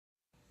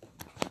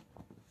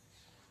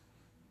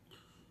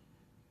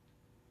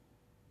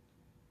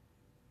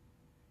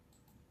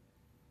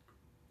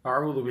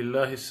أعوذ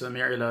بالله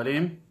السميع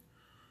العليم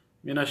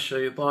من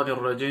الشيطان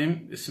الرجيم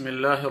بسم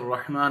الله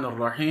الرحمن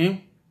الرحيم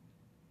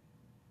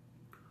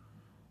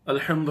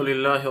الحمد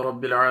لله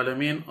رب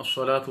العالمين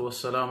الصلاة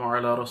والسلام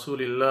على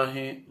رسول الله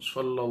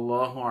صلى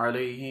الله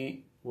عليه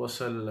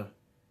وسلم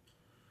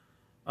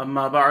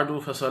أما بعد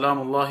فسلام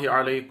الله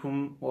عليكم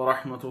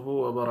ورحمته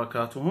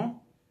وبركاته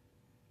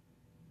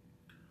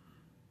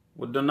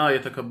ودنا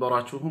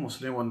يتكبراتشوه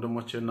مسلم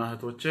وندموچه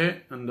ناهتوچه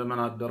عندما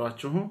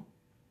አደራችሁ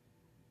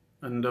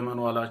እንደምን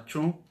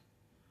ዋላችሁ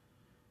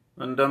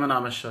እንደምን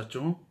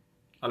አመሻችሁ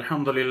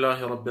አልহামዱሊላህ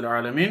ረብል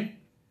ዓለሚን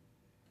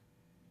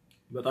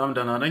በጣም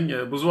ደህና ነኝ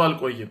ብዙ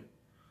አልቆይም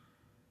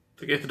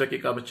ጥቂት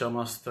ደቂቃ ብቻ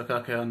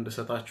ማስተካከያ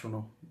እንድሰጣችሁ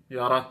ነው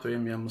የ4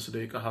 ወይም የ5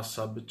 ደቂቃ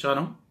ሐሳብ ብቻ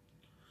ነው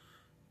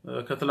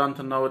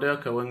ከትላንትና ወዲያ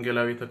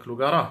ከወንጌላዊ ተክሉ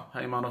ጋራ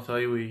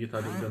ሃይማኖታዊ ውይይት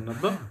አድርገን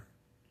ነበር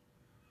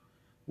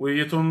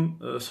ውይይቱም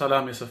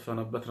ሰላም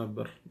የሰፈነበት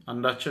ነበር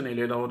አንዳችን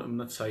የሌላውን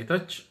እምነት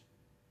ሳይተች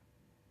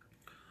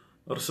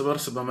እርስ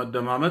በርስ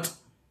በመደማመጥ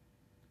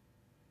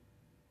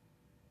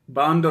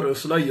በአንድ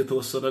ርዕስ ላይ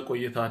የተወሰነ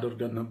ቆይታ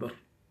አድርገን ነበር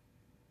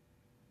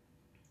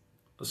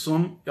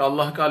እሱም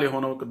የአላህ ቃል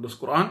የሆነው ቅዱስ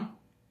ቁርአን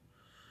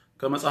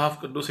ከመጽሐፍ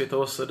ቅዱስ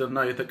የተወሰደና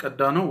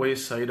የተቀዳ ነው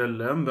ወይስ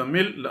አይደለም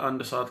በሚል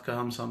ለአንድ ሰዓት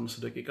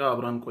ከ55 ደቂቃ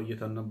አብረን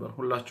ቆይተን ነበር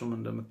ሁላችሁም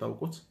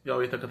እንደምታውቁት ያው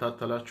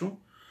የተከታተላችሁ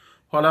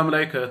ኋላም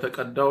ላይ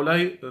ከተቀዳው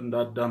ላይ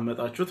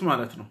እንዳዳመጣችሁት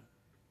ማለት ነው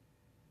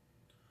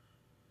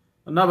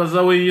እና በዛ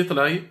ውይይት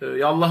ላይ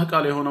የአላህ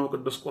ቃል የሆነው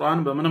ቅዱስ ቁርአን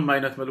በምንም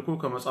አይነት መልኩ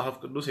ከመጽሐፍ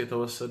ቅዱስ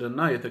የተወሰደና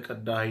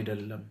የተቀዳ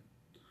አይደለም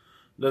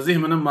ለዚህ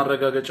ምንም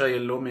ማረጋገጫ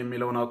የለውም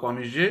የሚለውን አቋም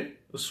ይዤ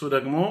እሱ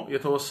ደግሞ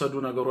የተወሰዱ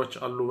ነገሮች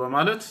አሉ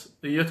በማለት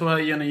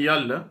እየተወያየን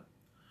ይያለ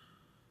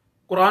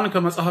ቁርአን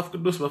ከመጽሐፍ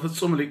ቅዱስ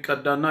በፍጹም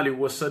ሊቀዳና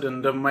ሊወሰድ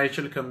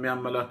እንደማይችል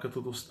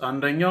ከሚያመላክቱት ውስጥ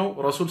አንደኛው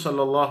ረሱል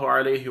ሰለላሁ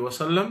ዐለይሂ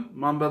ወሰለም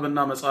ማንበብና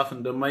መጻፍ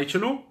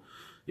እንደማይችሉ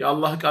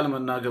የአላህ ቃል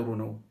መናገሩ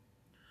ነው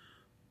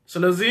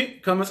ስለዚህ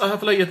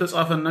ከመጽሐፍ ላይ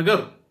የተጻፈን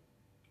ነገር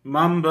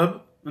ማንበብ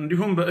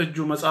እንዲሁም በእጁ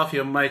መጻፍ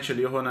የማይችል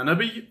የሆነ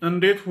ነብይ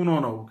እንዴት ሆኖ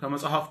ነው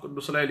ከመጽሐፍ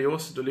ቅዱስ ላይ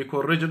ሊወስድ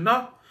ሊኮርጅና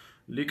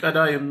ሊቀዳ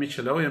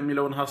የሚችለው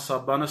የሚለውን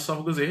ሐሳብ ባነሳው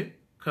ጊዜ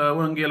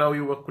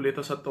ከወንጌላዊው በኩል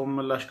የተሰጠው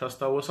ምላሽ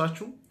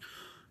ካስታወሳችሁ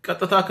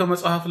ቀጥታ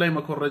ከመጽሐፍ ላይ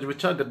መኮረጅ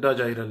ብቻ ግዳጅ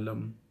አይደለም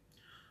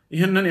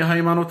ይህንን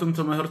የሃይማኖትን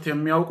ትምህርት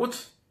የሚያውቁት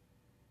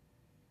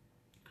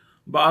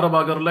በአረብ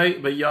ሀገር ላይ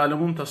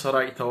በየዓለሙም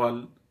ተሰራጭተዋል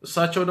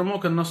እሳቸው ደግሞ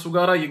ከነሱ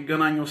ጋራ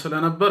ይገናኙ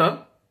ስለነበረ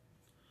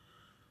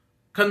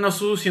ከነሱ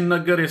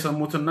ሲነገር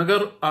የሰሙትን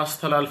ነገር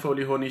አስተላልፈው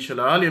ሊሆን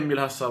ይችላል የሚል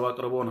ሐሳብ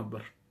አቅርቦ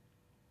ነበር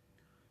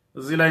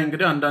እዚህ ላይ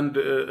እንግዲህ አንዳንድ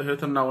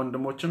እህትና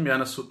ወንድሞችም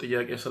ያነሱት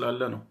ጥያቄ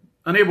ስላለ ነው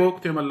እኔ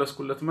በወቅቱ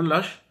የመለስኩለት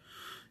ምላሽ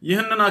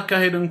ይህንን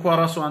አካሄድ እንኳን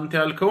ራሱ አንተ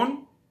ያልከውን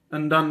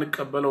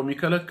እንዳንቀበለው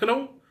የሚከለክለው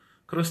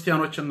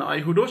ክርስቲያኖችና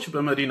አይሁዶች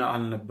በመዲና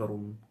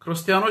አልነበሩም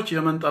ክርስቲያኖች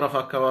የመን ጠረፍ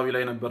አካባቢ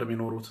ላይ ነበር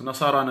የሚኖሩት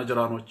ነሳራ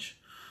ነጅራኖች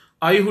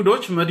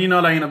አይሁዶች መዲና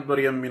ላይ ነበር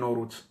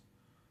የሚኖሩት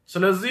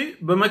ስለዚህ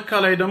በመካ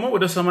ላይ ደግሞ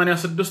ወደ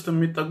 86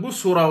 የሚጠጉ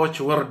ሱራዎች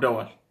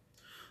ወርደዋል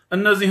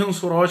እነዚህን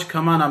ሱራዎች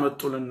ከማን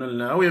አመጡልን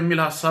ነው የሚል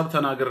ሐሳብ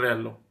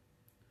ተናግሬያለሁ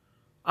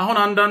አሁን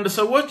አንዳንድ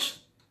ሰዎች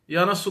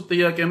ያነሱት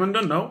ጥያቄ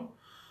ምንድነው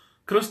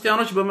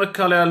ክርስቲያኖች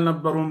በመካ ላይ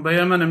አልነበሩም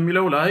በየመን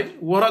የሚለው ላይ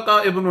ወረቃ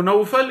ኢብኑ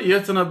ነውፈል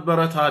የት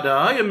ነበር ታዲያ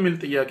የሚል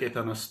ጥያቄ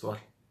ተነስቷል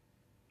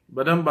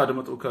በደንብ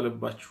አድምጡ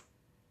ከልባችሁ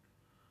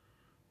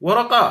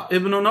ወረቃ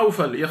ኢብኑ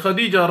ነውፈል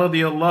የኸዲጃ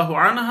ረዲየላሁ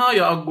ዐንሃ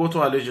ያአጎቷ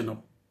ልጅ ነው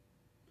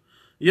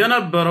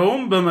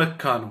የነበረውም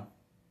በመካ ነው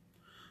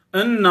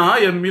እና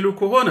የሚሉ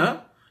ከሆነ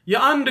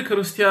የአንድ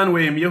ክርስቲያን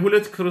ወይም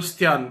የሁለት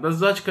ክርስቲያን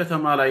በዛች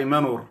ከተማ ላይ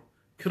መኖር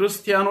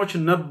ክርስቲያኖች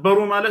ነበሩ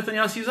ማለትን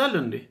ያስይዛል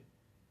እንዴ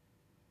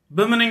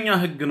በምንኛ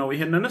ህግ ነው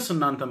ይሄንንስ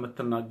እናንተ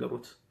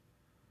የምትናገሩት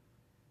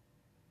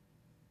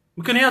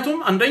ምክንያቱም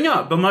አንደኛ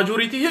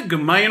በማጆሪቲ ህግ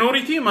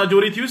ማይኖሪቲ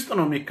ማጆሪቲ ውስጥ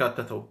ነው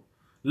የሚካተተው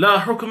ላ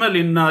ሁክመ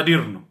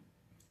ሊናዲር ነው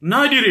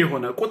ናዲር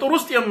የሆነ ቁጥር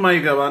ውስጥ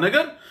የማይገባ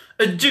ነገር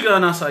እጅግ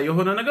አናሳ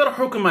የሆነ ነገር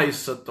ሁክም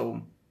አይሰጠውም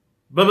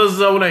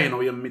በበዛው ላይ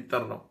ነው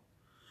የሚጠራው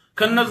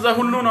ከነዛ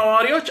ሁሉ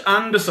ነዋሪዎች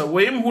አንድ ሰው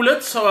ወይም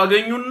ሁለት ሰው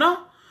አገኙና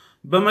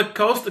በመካ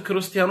ውስጥ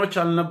ክርስቲያኖች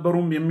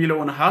አልነበሩም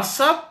የሚለውን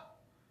ሐሳብ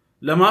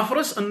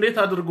ለማፍረስ እንዴት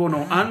አድርጎ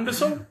ነው አንድ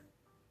ሰው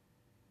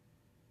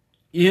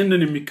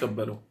ይሄንን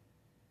የሚቀበለው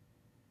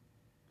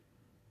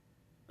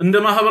እንደ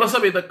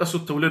ማህበረሰብ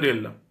የጠቀሱት ትውልድ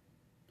የለም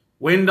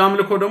ወይ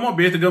እንዳምልኮ ደግሞ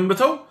ቤት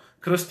ገንብተው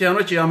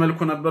ክርስቲያኖች ያመልኩ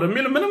ነበር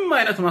የሚል ምንም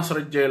አይነት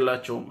ማስረጃ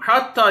የላቸውም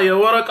hatta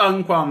የወረቃ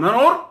እንኳን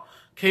መኖር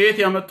ከየት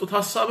ያመጡት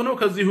ሐሳብ ነው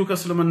ከዚሁ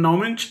ከእስልምናው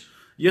ምንጭ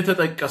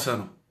የተጠቀሰ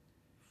ነው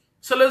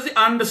ስለዚህ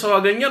አንድ ሰው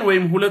አገኘን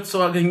ወይም ሁለት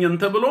ሰው አገኘን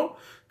ተብሎ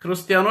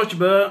ክርስቲያኖች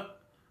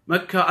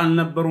በመካ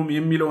አልነበሩም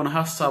የሚለውን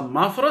ሐሳብ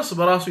ማፍረስ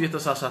በራሱ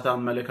የተሳሳተ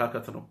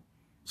አመለካከት ነው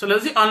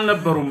ስለዚህ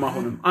አልነበሩም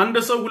አሁንም አንድ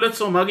ሰው ሁለት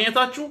ሰው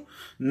ማግኘታችሁ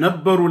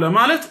ነበሩ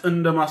ለማለት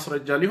እንደ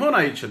ማስረጃ ሊሆን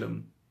አይችልም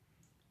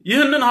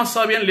ይህንን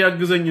ሐሳቤን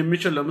ሊያግዘኝ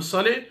የሚችል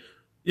ለምሳሌ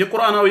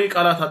የቁርአናዊ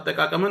ቃላት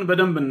አጠቃቀምን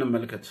በደንብ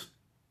እንመልከት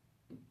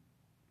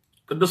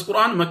ቅዱስ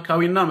ቁርአን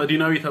መካዊና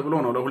መዲናዊ ተብሎ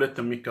ነው ለሁለት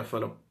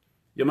የሚከፈለው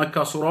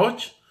የመካ ሱራዎች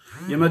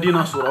የመዲና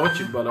ሱራዎች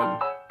ይባላሉ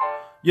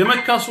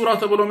የመካ ሱራ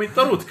ተብሎ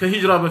የሚጠሩት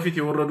ከሂጅራ በፊት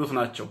የወረዱት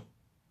ናቸው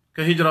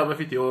ከሂጅራ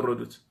በፊት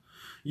የወረዱት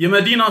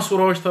የመዲና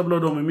ሱራዎች ተብሎ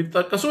ደግሞ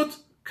የሚጠቀሱት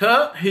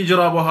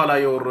ከሂጅራ በኋላ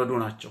የወረዱ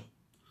ናቸው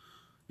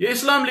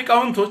የኢስላም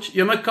ሊቃውንቶች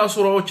የመካ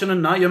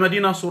ሱራዎችንና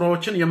የመዲና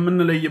ሱራዎችን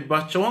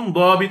የምንለይባቸውን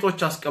ضوابطዎች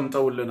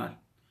አስቀምጠውልናል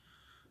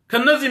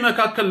ከነዚህ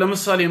መካከል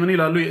ለምሳሌ ምን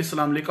ይላሉ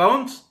የኢስላም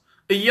ሊቃውንት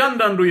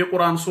እያንዳንዱ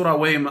የቁርአን ሱራ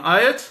ወይም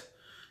አየት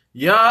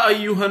ያ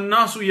አዩሃ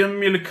الناس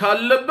የሚል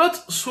ካለበት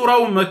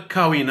ሱራው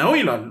መካዊ ነው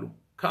ይላሉ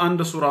ከአንድ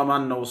ሱራ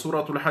ማን ነው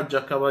ሱረቱል ሐጅ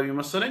አካባቢ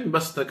መሰለኝ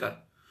በስተቀር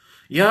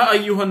ያ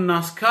አዩሃ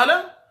الناس ካለ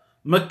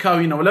መካዊ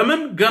ነው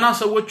ለምን ገና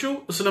ሰዎቹ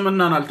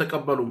እስልምናን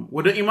አልተቀበሉም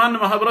ወደ ኢማን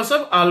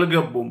ማህበረሰብ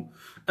አልገቡም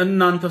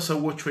እናንተ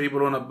ሰዎች ሆይ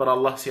ብሎ ነበር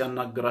አላህ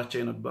ሲያናግራቸው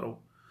የነበረው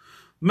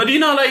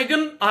መዲና ላይ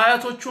ግን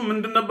አያቶቹ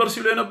ምንድን ነበር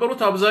ሲሉ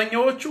የነበሩት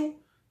አብዛኛዎቹ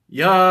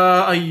ያ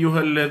አዩሃ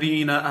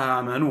الذين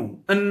آمنوا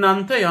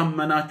እናንተ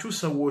ያመናችሁ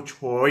ሰዎች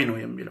ሆይ ነው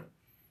የሚለው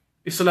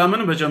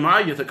እስላምን በጀማዓ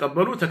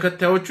እየተቀበሉ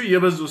ተከታዮቹ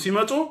የበዙ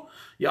ሲመጡ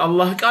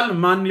የአላህ ቃል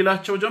ማን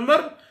ይላቸው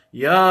ጀመር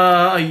ያ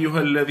አዩሃ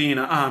الذين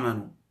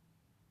آمنوا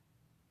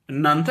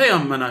እናንተ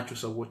ያመናችሁ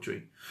ሰዎች ሆይ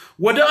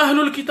ወደ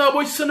አህሉል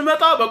ኪታቦች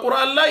ስንመጣ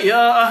በቁርአን ላይ ያ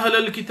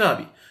አህለል ኪታብ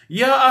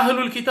ያ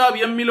አህሉል ኪታብ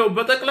የሚለው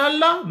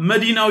በጠቅላላ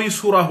መዲናዊ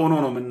ሱራ ሆኖ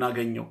ነው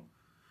የምናገኘው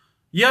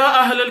ያ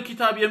አህለል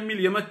ኪታብ የሚል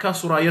የመካ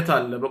ሱራ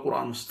የታለ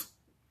በቁርአን ውስጥ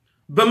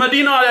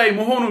በመዲና ላይ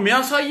መሆኑ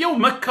የሚያሳየው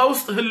መካ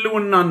ውስጥ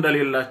ህልውና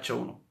እንደሌላቸው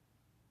ነው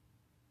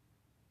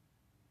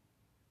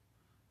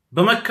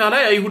በመካ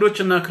ላይ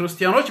አይሁዶችና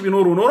ክርስቲያኖች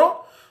ቢኖሩ ኖሮ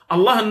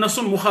አላህ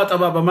እነሱን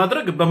ሙኻጠባ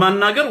በማድረግ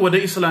በማናገር ወደ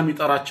እስላም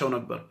ይጠራቸው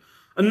ነበር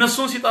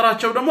እነሱን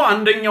ሲጠራቸው ደግሞ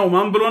አንደኛው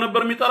ማን ብሎ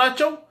ነበር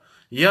የሚጠራቸው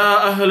ያ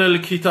አህለል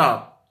ኪታብ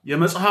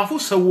የመጽሐፉ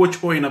ሰዎች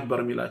ሆይ ነበር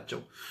የሚላቸው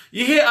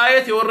ይሄ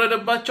አየት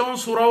የወረደባቸውን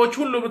ሱራዎች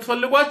ሁሉ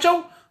ብትፈልጓቸው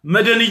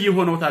መደንይ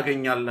ሆነው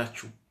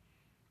ታገኛላችሁ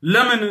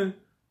ለምን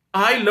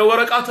አይ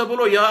ለወረቃ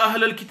ተብሎ ያ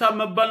አህለል ኪታብ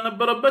መባል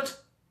ነበረበት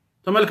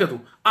ተመልከቱ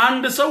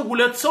አንድ ሰው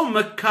ሁለት ሰው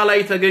መካ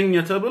ላይ ተገኘ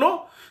ተብሎ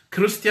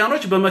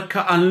ክርስቲያኖች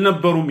በመካ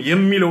አልነበሩም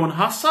የሚለውን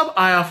ሐሳብ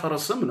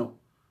አያፈርስም ነው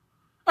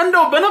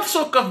እንደው በነፍስ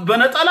ወከፍ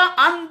በነጠላ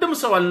አንድም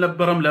ሰው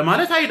አልነበረም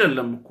ለማለት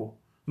አይደለም እኮ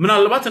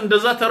ምናልባት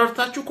እንደዛ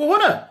ተረርታችሁ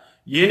ከሆነ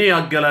የኔ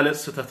ያገላለጽ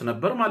ስተት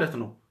ነበር ማለት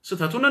ነው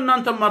ስተቱን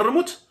እናንተ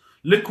ማርሙት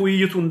ልክ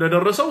ውይይቱ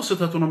እንደደረሰው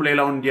ስተቱንም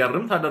ሌላው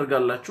እንዲያርም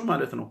ታደርጋላችሁ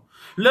ማለት ነው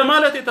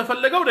ለማለት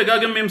የተፈለገው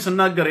ደጋግሜም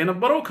ስናገር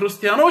የነበረው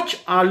ክርስቲያኖች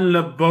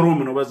አልነበሩም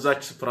ነው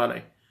በዛች ስፍራ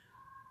ላይ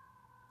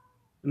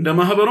እንደ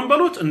ማህበሩም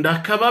በሉት እንደ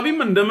አካባቢም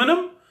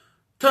እንደምንም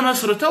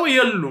ተመስርተው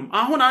የሉም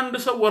አሁን አንድ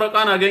ሰው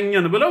ወረቃን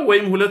አገኘን ብለው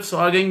ወይም ሁለት ሰው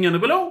አገኘን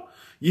ብለው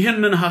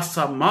ይህንን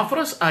ሐሳብ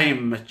ማፍረስ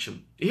አይመችም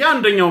ይሄ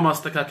አንደኛው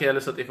ማስተካከያ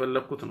ለሰጥ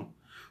የፈለኩት ነው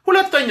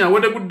ሁለተኛ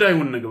ወደ ጉዳዩ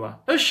እንግባ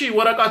እሺ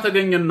ወረቃ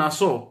ተገኘና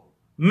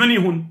ምን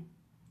ይሁን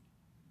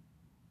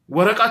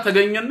ወረቃ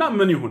ተገኘና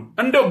ምን ይሁን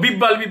እንደው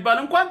ቢባል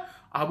እንኳን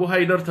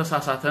አቡሐይደር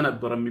ተሳሳተ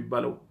ነበር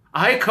የሚባለው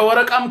አይ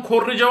ከወረቃም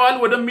ኮርጀዋል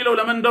ወደሚለው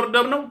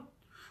ለመንደርደር ነው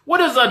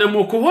ወደዛ ደግሞ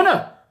ከሆነ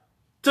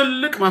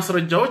ትልቅ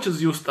ማስረጃዎች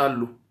እዚህ ውስጥ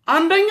አሉ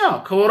አንደኛ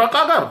ከወረቃ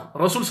ጋር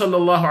ረሱል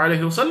ሰለላሁ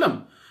ዐለይሂ ወሰለም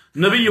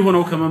ነብይ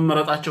ሆነው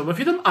ከመመረጣቸው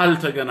በፊትም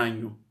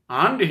አልተገናኙ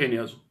አንድ ይሄን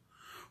ያዙ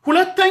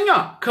ሁለተኛ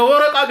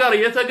ከወረቃ ጋር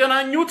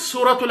የተገናኙት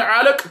ሱረቱል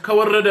አለቅ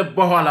ከወረደ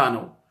በኋላ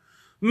ነው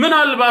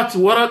ምናልባት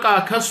ወረቃ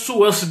ከሱ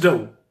ወስደው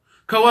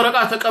ከወረቃ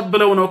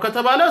ተቀብለው ነው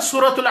ከተባለ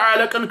ሱረቱል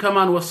አለቅን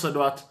ከማን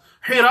ወሰዷት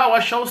ሒራ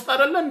ዋሻ ውስጥ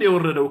አይደለ እንደ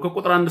ወረደው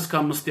ከቁጥር 1 እስከ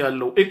 5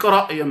 ያለው ኢቅራ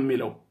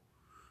የሚለው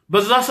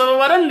በዛ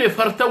ሰበብ አይደል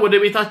ፈርተው ወደ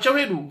ቤታቸው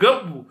ሄዱ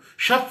ገቡ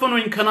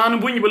ሸፍኑኝ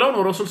ከናንቡኝ ብለው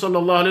ነው ረሱል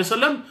ሰለላሁ ዐለይሂ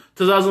ወሰለም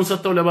ትእዛዝን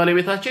ሰጥተው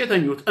ለባለቤታቸው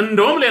የተኙት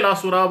እንደውም ሌላ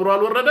ሱራ አብሮ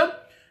አልወረደም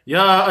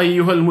ያ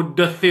አዩሃል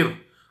ሙደثር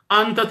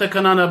አንተ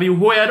ተከናናቢ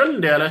ሆይ አይደል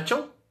እንደ ያላቸው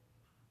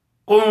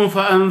ቁም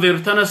ፈአንዚር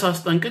ተነሳ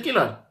አስጠንቅቅ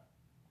ይላል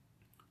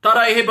ታራ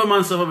ይሄ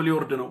በማን ሰበብ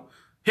ሊወርድ ነው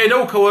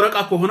ሄደው ከወረቃ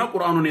ከሆነ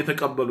ቁርአኑን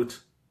የተቀበሉት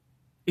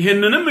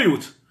ይሄንንም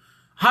ይዩት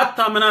ሐታ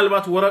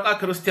ምናልባት ወረቃ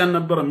ክርስቲያን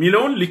ነበር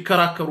ሚለውን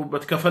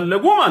ሊከራከሩበት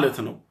ከፈለጉ ማለት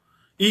ነው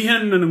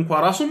ይሄንን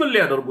እንኳን ራሱ ምን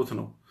ሊያደርጉት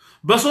ነው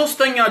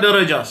በሶስተኛ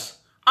ደረጃስ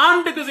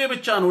አንድ ጊዜ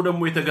ብቻ ነው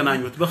ደግሞ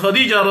የተገናኙት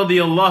በኸዲጃ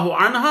ረዲየላሁ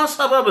ዐንሃ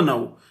ሰበብ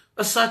ነው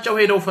እሳቸው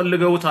ሄደው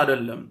ፈልገውት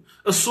አይደለም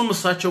እሱም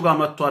እሳቸው ጋር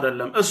መጥቶ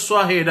አይደለም እሷ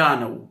ሄዳ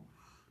ነው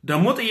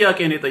ደግሞ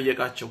ጥያቄን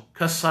የጠየቃቸው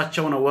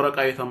ከሳቸው ነው ወረቃ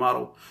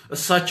የተማረው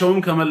እሳቸውም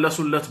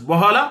ከመለሱለት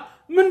በኋላ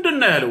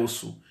ምንድነው ያለው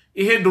እሱ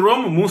ይሄ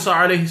ድሮም ሙሳ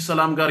አለይሂ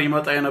ሰላም ጋር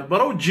ይመጣ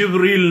የነበረው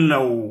ጅብሪል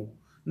ነው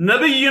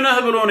ነብይ ነህ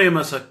ብሎ ነው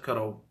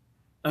የመሰከረው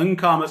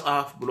እንካ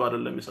መጽሐፍ ብሎ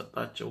አይደለም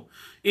የሰጣቸው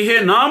ይሄ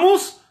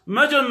ናሙስ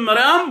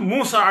መጀመሪያም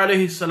ሙሳ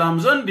አለይሂ ሰላም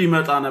ዘንድ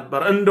ይመጣ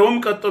ነበር እንደውም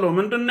ቀጥሎ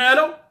ምንድነው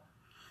ያለው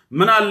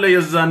ምን አለ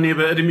የዛኔ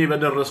በእድሜ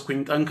በደረስኩኝ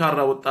ጠንካራ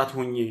ወጣት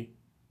ሆኜ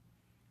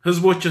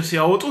ህዝቦች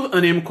ሲያወጡ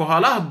እኔም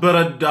ከኋላ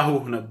በረዳሁ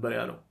ነበር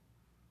ያለው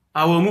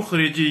አወ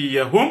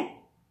ሙኽሪጂየሁም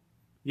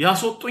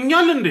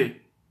ያስወጡኛል እንዴ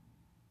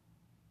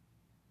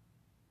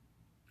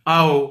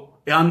አዎ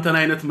ያንተን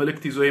አይነት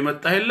መልእክት ይዞ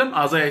የመጣ የለም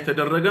አዛ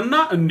የተደረገና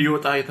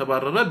እንዲወጣ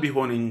የተባረረ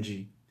ቢሆን እንጂ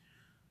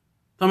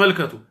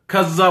ተመልከቱ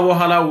ከዛ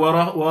በኋላ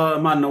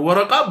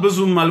ወረቃ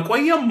ብዙም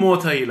አልቆየም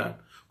ሞተ ይላል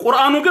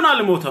ቁርአኑ ግን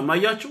አልሞተም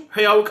አያችሁ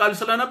ህያው ቃል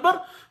ስለነበር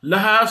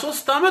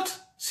ለ23 አመት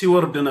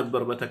ሲወርድ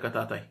ነበር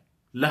በተከታታይ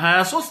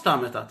ለ23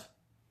 ዓመታት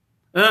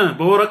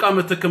በወረቃ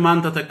ምትክ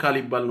ማን ተተካል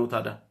ይባል ነው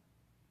ታዲያ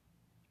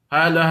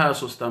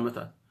 23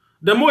 ዓመታት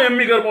ደሞ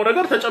የሚገርመው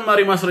ነገር ተጨማሪ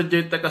ማስረጃ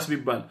ይተቀስ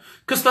ቢባል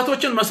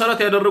ክስተቶችን መሰረት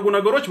ያደረጉ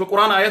ነገሮች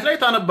በቁርአን አያት ላይ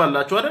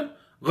ታነባላችሁ አይደል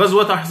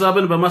غزوة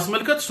احزابን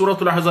በማስመልከት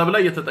ሱረቱል አህዛብ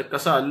ላይ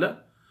የተጠቀሰ አለ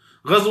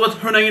غزوة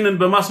ሁነይንን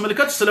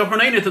በማስመልከት ስለ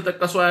ሁነይን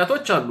የተጠቀሱ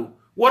አያቶች አሉ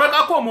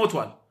ወረቃኮ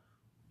ሞቷል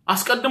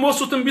አስቀድሞ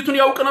እሱ ትንቢቱን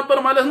ያውቅ ነበር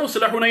ማለት ነው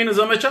ስለ ሁነይን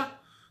ዘመቻ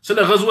ስለ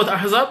غزوة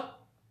احزاب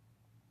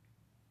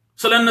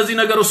ስለ እነዚህ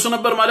ነገር እሱ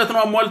ነበር ማለት ነው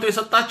አሟልቶ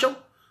የሰጣቸው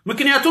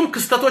ምክንያቱም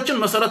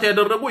ክስተቶችን መሰረት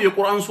ያደረጉ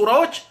የቁርአን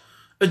ሱራዎች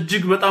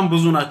እጅግ በጣም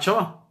ብዙ ናቸው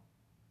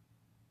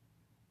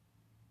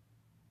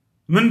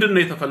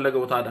ምንድነው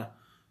የተፈለገው ታዲያ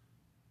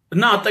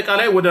እና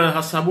አጠቃላይ ወደ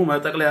ሐሳቡ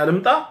ማጠቅላይ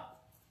አልምጣ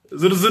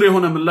ዝርዝር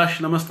የሆነ ምላሽ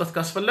ለመስጠት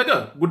ካስፈለገ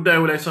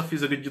ጉዳዩ ላይ ሰፊ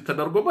ዝግጅት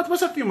ተደርጎበት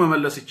በሰፊው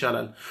መመለስ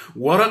ይቻላል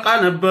ወረቃ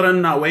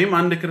ነበርና ወይም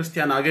አንድ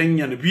ክርስቲያን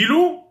አገኘን ቢሉ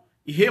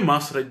ይሄ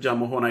ማስረጃ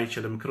መሆን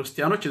አይችልም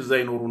ክርስቲያኖች እዛ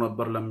ይኖሩ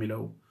ነበር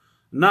ለሚለው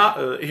እና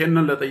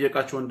ይሄንን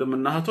ለጠየቃችሁ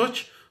ወንድምና እህቶች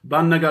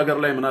ባነጋገር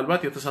ላይ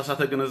ምናልባት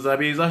የተሳሳተ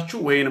ግንዛቤ ይዛችሁ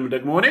ወይንም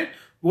ደግሞ እኔ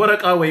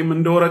ወረቃ ወይም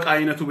እንደ ወረቃ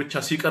አይነቱ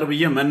ብቻ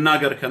ሲቀርብዬ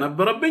መናገር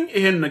ከነበረብኝ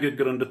ይሄን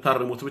ንግግር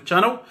እንድታርሙት ብቻ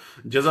ነው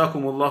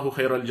ጀዛኩሙላሁ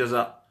ኸይረል ጀዛ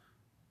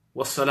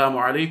ወሰላሙ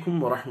አለይኩም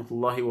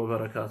ወራህመቱላሂ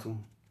ወበረካቱሁ